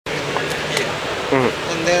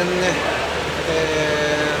and then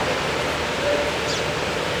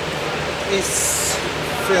this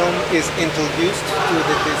film is introduced to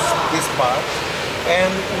this part,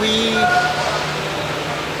 and we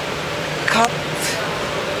cut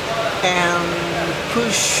and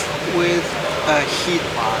push with a heat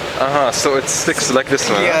part. So it sticks like this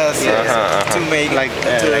one. Yes, to make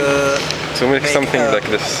to make something like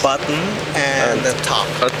this. Button and the top.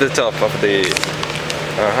 At the top of the.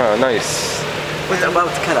 Nice. What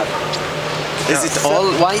about color? Is it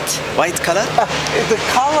all white? White color? The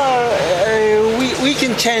color, we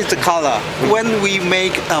can change the color when we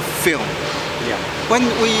make a film. Yeah. When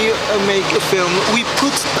we make a film, we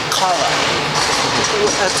put the color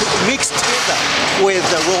mixed together with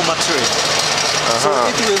the raw material. So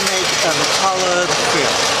it will make a colored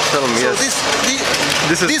film. So yes.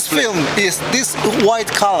 this film is this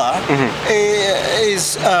white color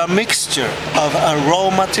is a mixture of a raw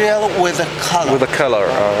material with a color. With a color.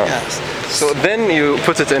 Yes. So then you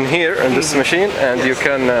put it in here in this machine, and you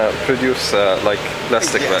can produce like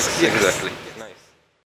plastic bags. Yes. Exactly.